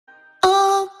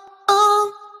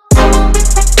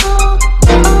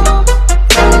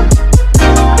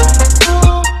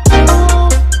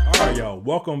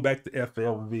Welcome back to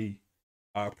FLV.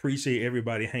 I appreciate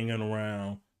everybody hanging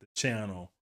around the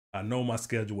channel. I know my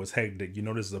schedule was hectic. You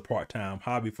know, this is a part-time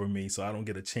hobby for me, so I don't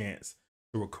get a chance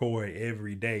to record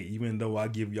every day, even though I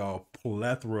give y'all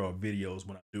plethora of videos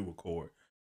when I do record.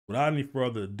 Without any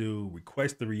further ado,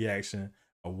 request the reaction.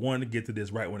 I wanted to get to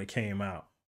this right when it came out.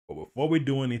 But before we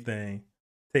do anything,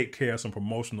 take care of some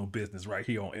promotional business right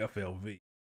here on FLV.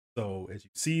 So as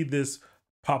you see this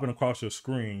popping across your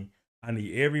screen, I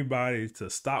need everybody to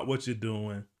stop what you're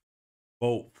doing.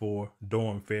 Vote for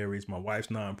Dorm Fairies, my wife's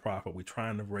nonprofit. We're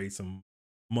trying to raise some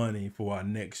money for our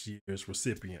next year's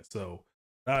recipient. So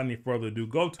without any further ado,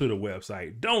 go to the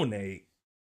website, donate,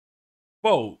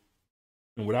 vote.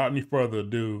 And without any further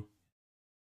ado,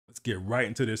 let's get right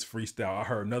into this freestyle. I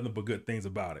heard nothing but good things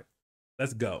about it.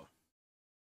 Let's go.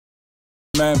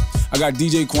 Man, I got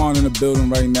DJ Quan in the building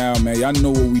right now, man. Y'all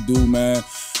know what we do, man.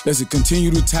 Listen,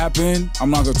 continue to tap in. I'm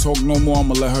not gonna talk no more. I'm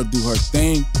gonna let her do her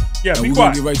thing. Yeah, and we're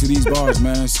gonna get right to these bars,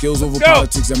 man. Skills over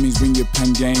politics. That means bring your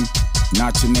pen game,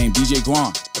 not your name. DJ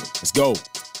Quan, let's go.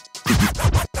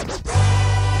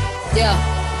 Yeah.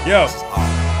 Yo.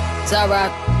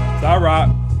 Sa-Roc.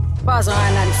 Sa-Roc. Bars on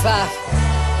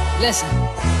I-95. Listen.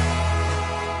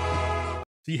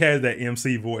 She has that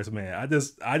MC voice, man. I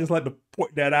just like to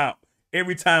point that out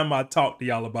every time I talk to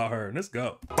y'all about her. Let's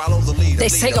go. Follow the leader. They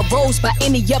say a rose by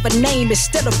any other name is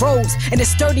still a rose, and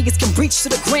its sturdiest can reach to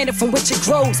the granite from which it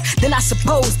grows. Then I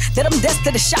suppose that I'm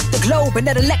destined to shock the globe, and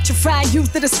that electrifying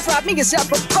youth to describe me is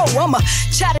apropos. I'm a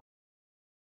chat.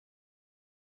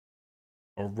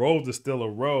 A rose is still a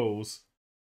rose.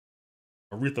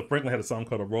 Aretha Franklin had a song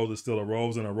called "A Rose is Still a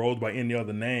Rose," and a rose by any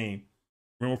other name.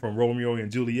 Remember from Romeo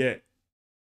and Juliet?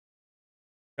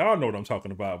 Y'all know what I'm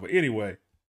talking about. But anyway,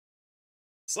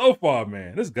 so far,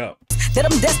 man, let's go. That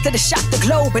I'm destined to shock the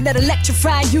globe, and that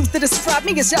electrifying youth to describe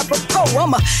me is apropos.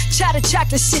 I'm a child of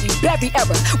chocolate city, berry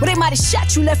era, where they might have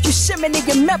shot you, left you shimmering in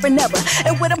your marinara.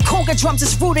 And where them conga drums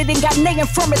is rooted and got name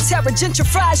from a terror.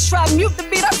 Gentrified, strive mute the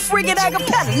beat, I friggin'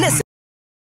 acapella. Listen.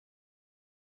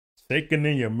 Shaking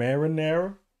in your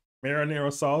marinara?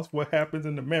 Marinara sauce? What happens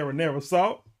in the marinara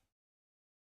salt?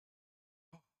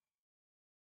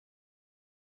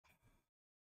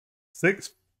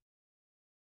 Six.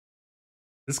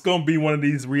 It's gonna be one of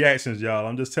these reactions, y'all.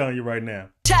 I'm just telling you right now.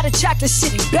 Child of chocolate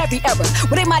city, berry era,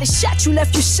 where they might have shot you,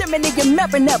 left you shimmering in your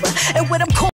marinara. And where them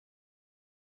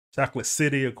Chocolate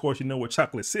City, of course, you know what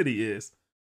Chocolate City is.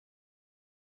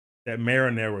 That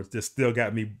marinara just still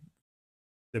got me.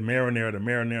 The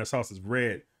marinara sauce is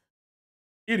red.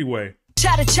 Anyway.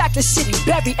 Child of chocolate city,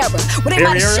 berry era, where they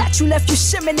might have shot you, left you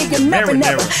shimmering in your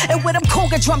marinara. And where them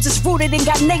conga drums is rooted and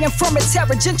got name from a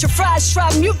terror. Gentrified,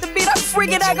 strive mute the beat, I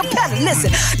friggin' acapella. Listen,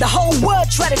 the whole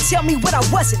world try to tell me what I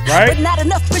wasn't, but not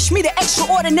enough push me to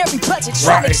extraordinary budget.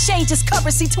 Trying to exchange this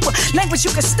currency to a language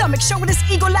you can stomach. Showing this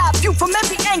eagle-eye view from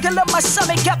every angle of my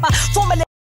summit. Got my formula.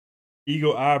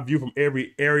 Eagle-eye view from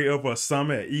every area of a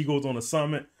summit. Eagles on the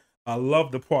summit. I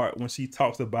love the part when she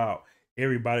talks about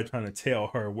everybody trying to tell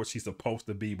her what she's supposed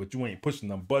to be, but you ain't pushing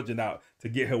the budget out to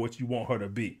get her what you want her to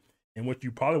be. And what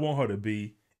you probably want her to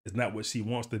be is not what she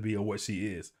wants to be or what she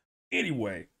is.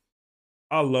 Anyway,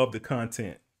 I love the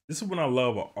content. This is when I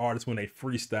love an artist when they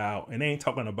freestyle and they ain't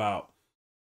talking about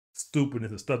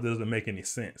stupidness and stuff that doesn't make any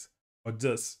sense. Or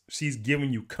just she's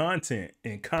giving you content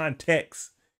and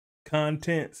context,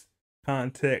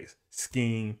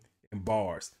 scheme, and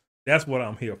bars. That's what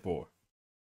I'm here for.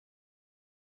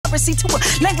 To a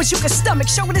language you can stomach,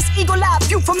 showing this eagle-eye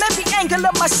view from every angle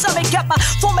of my summit. Got my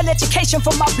formal education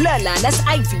from my bloodline, that's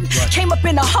Ivy. Came up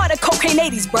in the heart of cocaine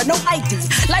 80s, bro, no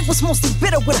IDs. Life was mostly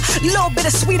bitter with a little bit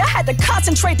of sweet. I had to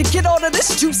concentrate to get all of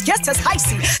this juice. Guess that's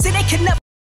icy. See, they can never.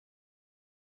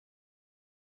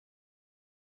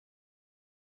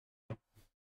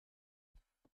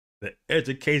 The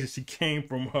education, she came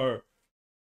from her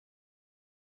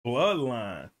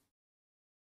bloodline.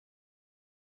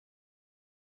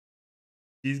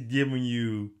 She's giving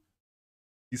you,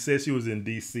 she said she was in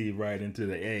DC, right, into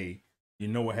the A. You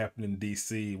know what happened in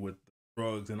DC with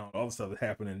drugs and all the other stuff that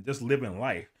happened and just living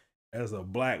life as a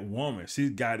black woman. She's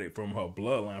got it from her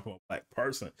bloodline, from a black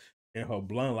person. In her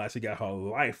bloodline, she got her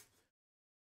life.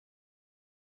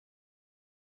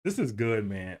 This is good,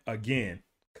 man. Again,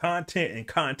 content and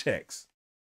context.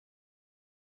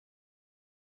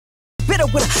 Bitter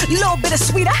with a little bit of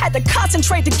sweet. I had to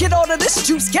concentrate to get all of this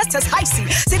juice. Guess that's icy.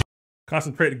 See,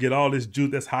 concentrate to get all this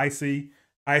juice. That's high C.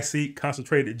 High C,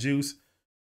 concentrated juice.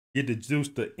 Get the juice,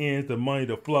 the ends, the money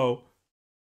to flow.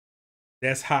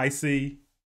 That's high C.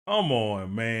 Come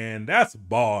on, man. That's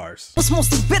bars. Was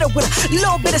mostly bitter with a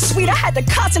little bit of sweet. I had to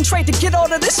concentrate to get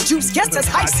all of this juice. Guess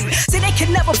that's icy. See, they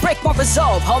can never break my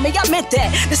resolve, homie. I meant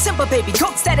that. December baby,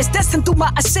 goat status destined through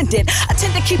my ascendant. I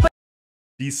tend to keep a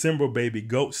December baby,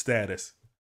 goat status.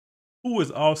 Who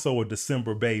is also a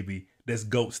December baby that's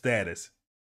goat status?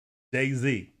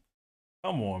 Jay-Z.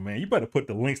 Come on, man. You better put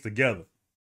the links together.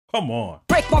 Come on.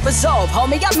 break my resolve,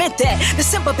 homie. I meant that.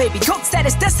 December baby, goat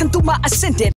status destined through my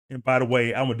ascendant. And by the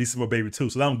way, I'm a December baby too,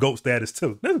 so I'm goat status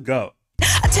too. Let's go.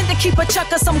 I tend to keep a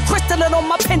chunk of some crystalline on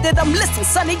my pendant. I'm listening,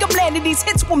 Sonny. I'm landing these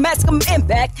hits will maximum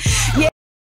impact. Yeah.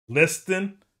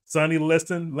 Liston, Sonny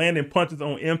Liston, landing punches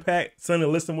on impact. Sonny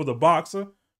Liston was a boxer.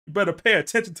 You better pay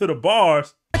attention to the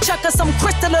bars. A chunk of some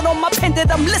crystalline on my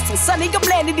pendant. I'm listening, Sonny. I'm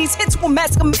landing these hits will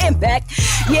maximum impact.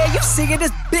 Yeah, you see it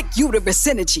as big uterus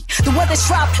energy. The one that's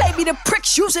try to play me, the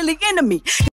pricks usually enemy.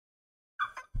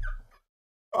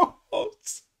 Oh,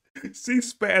 see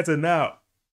spazzing out.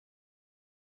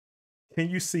 Can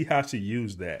you see how she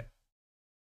used that?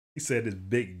 He said it's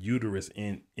big uterus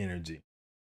in energy.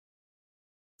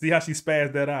 See how she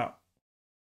spazzed that out?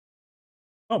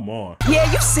 Come on.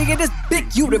 Yeah, you see it as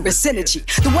big uterus energy.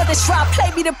 The one that's try to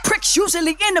play me, the pricks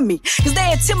usually enemy. Cause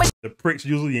they intimidate. The pricks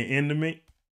usually an enemy.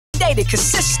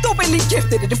 Cause it's stupidly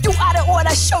gifted. And if you out of order,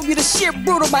 I show you the shit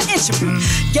brutal my entropy.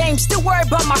 Game still worried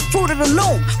about my fruit of the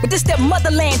loom. But this that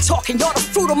motherland talking, y'all the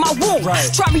fruit of my womb.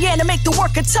 Right. Try me in to make the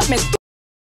work of Tubman.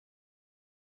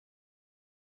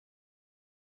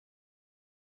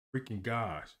 Freaking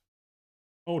gosh.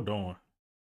 Hold on.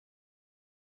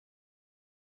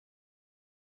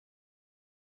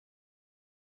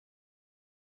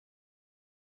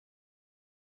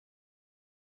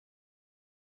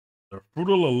 The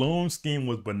fruit of the loom scheme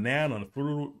was banana. The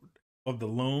fruit of the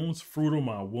looms, fruit of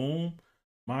my womb.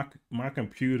 My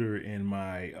computer and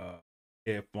my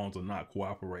headphones are not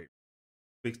cooperating.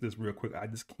 Fix this real quick. I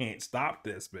just can't stop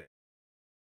this, man.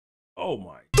 Oh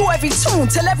my. Do every tune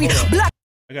till every block.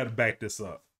 I gotta back this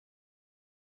up.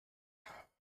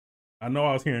 I know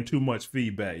I was hearing too much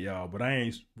feedback, y'all, but I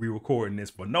ain't re-recording this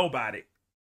for nobody.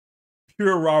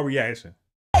 Pure raw reaction.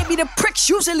 Maybe the pricks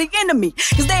usually enemy.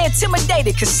 Cause they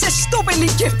intimidated, cause it's stupidly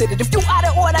gifted. And if you out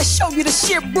of order, I show you the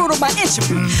shit brutal my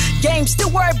entropy. Game still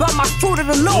worried about my fruit of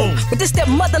the loom. But this that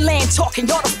motherland talking,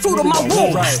 y'all the fruit of my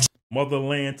womb. Right.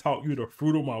 Motherland taught you the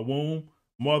fruit of my womb.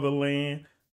 Motherland.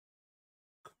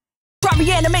 Drop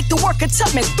me in to make the work of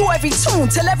Tubman. Through every tune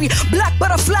till every black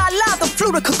butterfly live the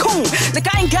fruit of cocoon.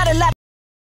 Like I ain't got a lot.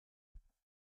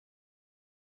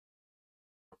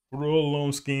 The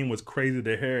loom scheme was crazy.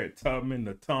 The Harriet Tubman,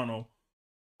 the tunnel,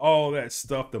 all that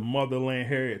stuff. The motherland,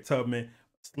 Harriet Tubman,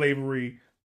 slavery,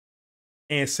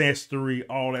 ancestry,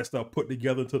 all that stuff put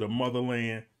together to the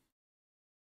motherland.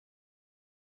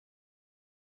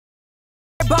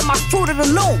 About my fruit of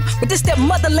the loom, but this that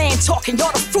motherland talking,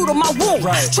 y'all the fruit of my womb.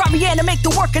 Right. Try me in to make the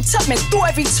work of Tubman. Through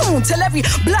every tune till every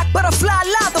black butterfly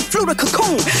live the fruit of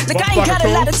cocoon. Like I ain't got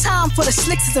a lot of time for the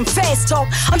slickses and fast talk.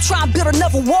 I'm trying to build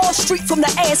another Wall Street from the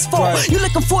asphalt. Right. You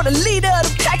looking for the leader of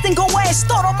the pack, then go ahead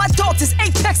start on my dogs. It's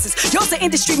apexes. Y'all's the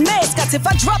industry mascots. If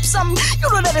I drop something,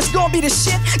 you know that it's gonna be the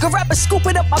shit. Go rapper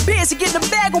scooping up my beers and get in the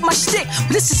bag with my stick.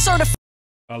 But this is certified.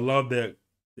 I love that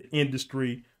the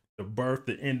industry. The birth,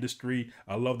 the industry.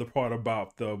 I love the part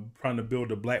about the trying to build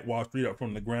the Black Wall Street up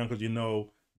from the ground because you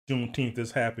know Juneteenth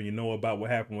has happened. You know about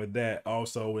what happened with that.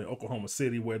 Also in Oklahoma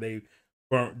City where they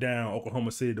burnt down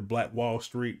Oklahoma City, the Black Wall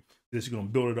Street. This is gonna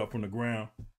build it up from the ground.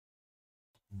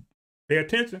 Pay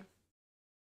attention.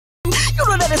 You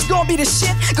know that it's gonna be the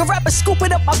shit. Go rapper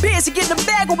scooping up my beers and get in the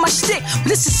bag with my stick. But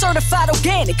this is certified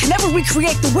organic. Can never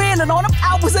recreate the win, and on them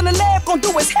hours in the lab gonna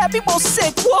do is have people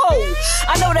sick. Whoa,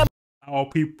 I know that. All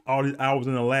these hours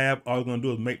in the lab, all it's gonna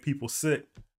do is make people sick.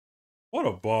 What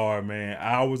a bar, man.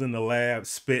 Hours in the lab,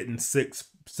 spitting sick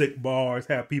bars,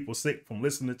 have people sick from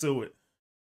listening to it.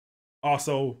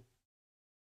 Also,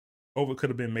 over could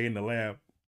have been made in the lab,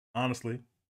 honestly.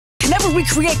 Can never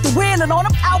recreate the win, and on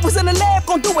them hours in the lab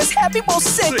gonna do is have people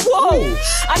sick. Whoa,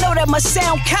 I know that must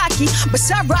sound cocky, but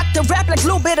Sa-Roc the rap like a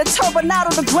little bit of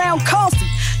turbinado on the ground coffee.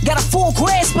 Got a full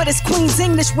grasp, but it's Queen's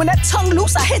English. When that tongue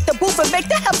loose, I hit the booth and make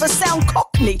the heifer sound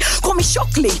cockney. Call me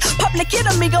Shockley, public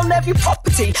enemy on every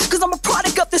property. Cause I'm a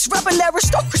product of this rebel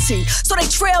aristocracy. So they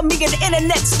trail me in the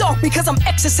internet stalk because I'm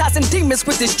exercising demons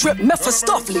with this drip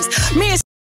Mephistopheles. Me and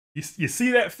you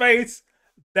see that face?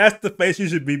 That's the face you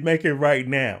should be making right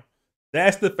now.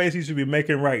 That's the face you should be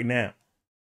making right now.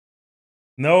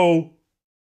 No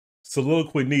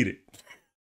soliloquy needed.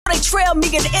 they trail me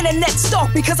in the internet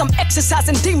stalk because I'm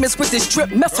exercising demons with this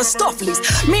drip Mephistopheles.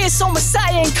 Me and Soul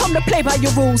Messiah ain't come to play by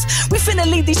your rules. We finna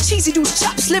leave these cheesy dudes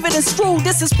chopped, slivered, and screwed.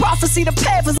 This is prophecy, the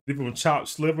path is leave them chopped,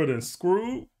 slivered, and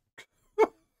screwed.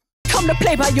 come to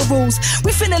play by your rules.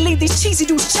 We finna leave these cheesy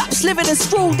dudes chopped, slivered, and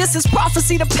screwed. This is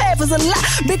prophecy, the path is a lot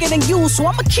bigger than you. So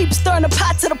I'ma keep stirring the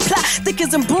pot to the plot, thick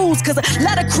as and bruised. Cause a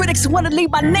lot of critics wanna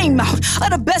leave my name out of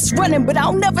the best running, but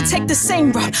I'll never take the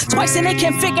same route twice and they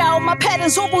can't figure out my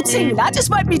patterns or routine. I just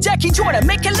might be Jackie Jordan,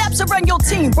 making laps around your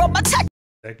team, bro. My tactics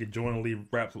Jackie Jordan leave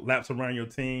laps around your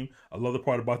team. I love the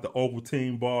part about the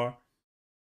Ovaltine bar.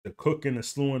 The cooking, the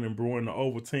slewing, and brewing the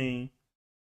Ovaltine.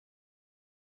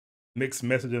 Mixed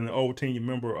message in the Ovaltine. You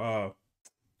remember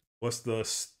what's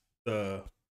the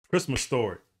Christmas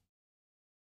Story?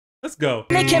 Let's go.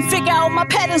 They can't figure out my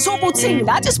patterns or routine.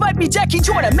 I just might be Jackie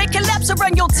Jordan, making laps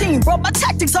around your team, bro. My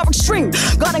tactics are extreme.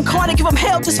 God incarnate, give them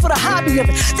hell just for the hobby of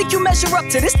it. Think you measure up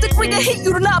to this degree of heat,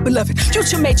 you do not, beloved.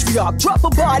 Future matriarch, drop a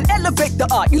bar and elevate the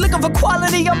art. You looking for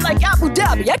quality, I'm like Abu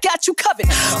Dhabi, I got you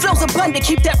covered. Flows abundant,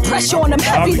 keep that pressure on them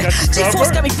heavy.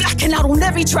 G-Force got me blacking out on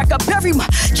every track. I bury my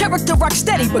character rock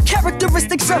steady, but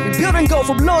characteristics vary. Building go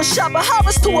from Lil Shop, a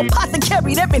harvest to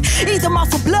apothecary. They've been either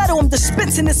mouth for blood or I'm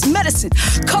dispensing this medicine.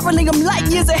 Currently, I'm light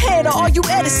years ahead of all you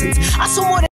Edisons. I saw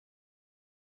more than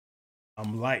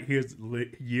I'm light years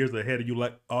ahead of you,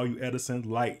 like all you Edisons.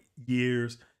 Light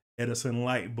years, Edison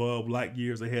light bulb, light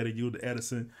years ahead of you, the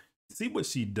Edison. See what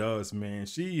she does, man.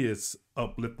 She is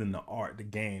uplifting the art, the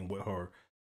game with her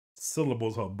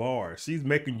syllables, her bars. She's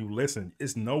making you listen.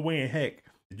 It's no way in heck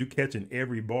that you catching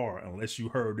every bar unless you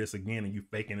heard this again and you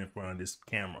faking in front of this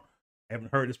camera.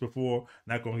 Haven't heard this before.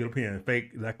 Not gonna get up here and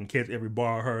fake that I can catch every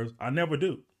bar of hers. I never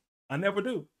do. I never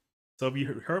do. So if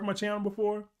you heard my channel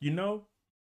before, you know,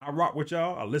 I rock with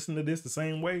y'all. I listen to this the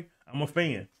same way. I'm a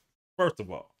fan, first of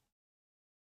all.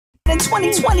 in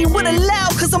 2020 would allow,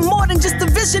 cause I'm more than just a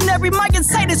visionary. My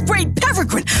insight is great,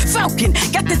 peregrine, falcon.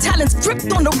 Got the talents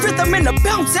gripped on the rhythm and the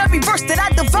bounce. Every verse that I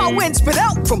devour and spit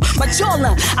out from my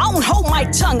jawline. I don't hold my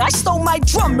tongue, I stole my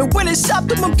drum. And when it's shop,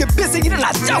 them get busy, then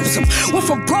I douse them. Went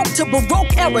from broke to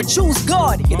Baroque era, Jules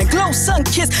Guardian. The glow sun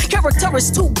kiss, character is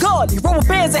too godly. Rubber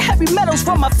bands and heavy metals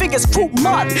from my fingers, croup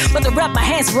Marley. But to wrap my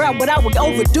hands around what I would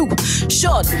overdo,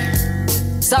 surely.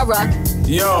 Sa-Roc.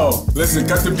 Yo, listen,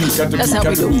 cut the beat, cut the beat,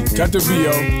 cut the beat, cut the beat,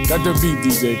 yo. Cut the beat,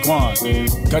 DJ Quan.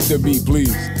 Cut the beat,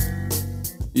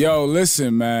 please. Yo,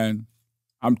 listen, man.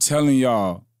 I'm telling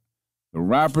y'all, the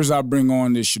rappers I bring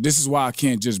on this show, this is why I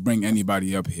can't just bring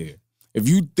anybody up here. If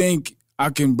you think I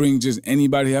can bring just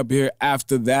anybody up here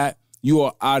after that, you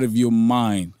are out of your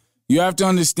mind. You have to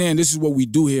understand, this is what we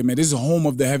do here, man. This is home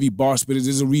of the heavy bar spitters.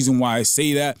 There's a reason why I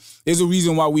say that. There's a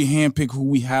reason why we handpick who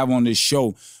we have on this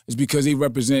show. It's because they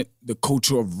represent the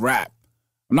culture of rap.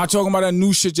 I'm not talking about that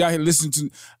new shit y'all here listening to.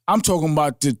 I'm talking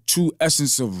about the true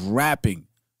essence of rapping.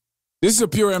 This is a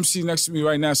pure MC next to me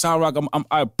right now. Sa-Roc,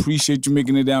 I appreciate you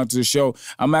making it down to the show.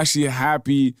 I'm actually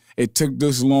happy it took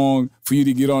this long for you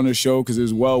to get on the show because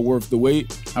it's well worth the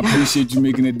wait. I appreciate you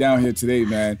making it down here today,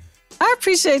 man. I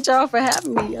appreciate y'all for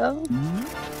having me, yo.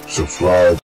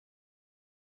 Subscribe.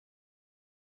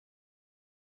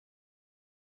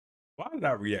 Why did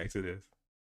I react to this?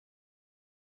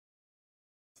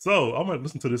 So I'm gonna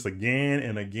listen to this again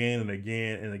and again and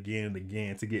again and again and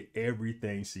again to get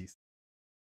everything she said.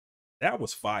 That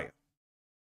was fire.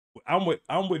 I'm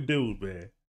with dudes, man.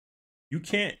 You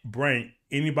can't bring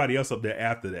anybody else up there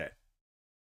after that.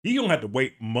 He gonna have to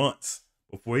wait months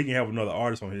before he can have another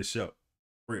artist on his show.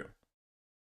 Real.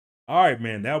 All right,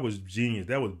 man, that was genius.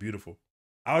 That was beautiful.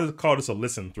 I'll just call this a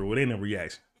listen through. It ain't a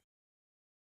reaction.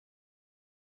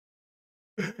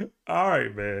 All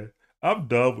right, man. I'm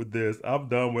done with this. I'm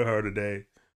done with her today.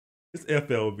 It's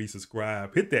FLV.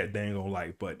 Subscribe. Hit that dang on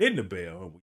like button. Hit the bell.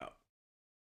 And we out.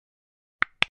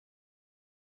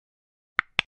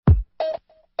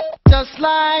 Just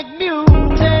like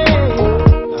music.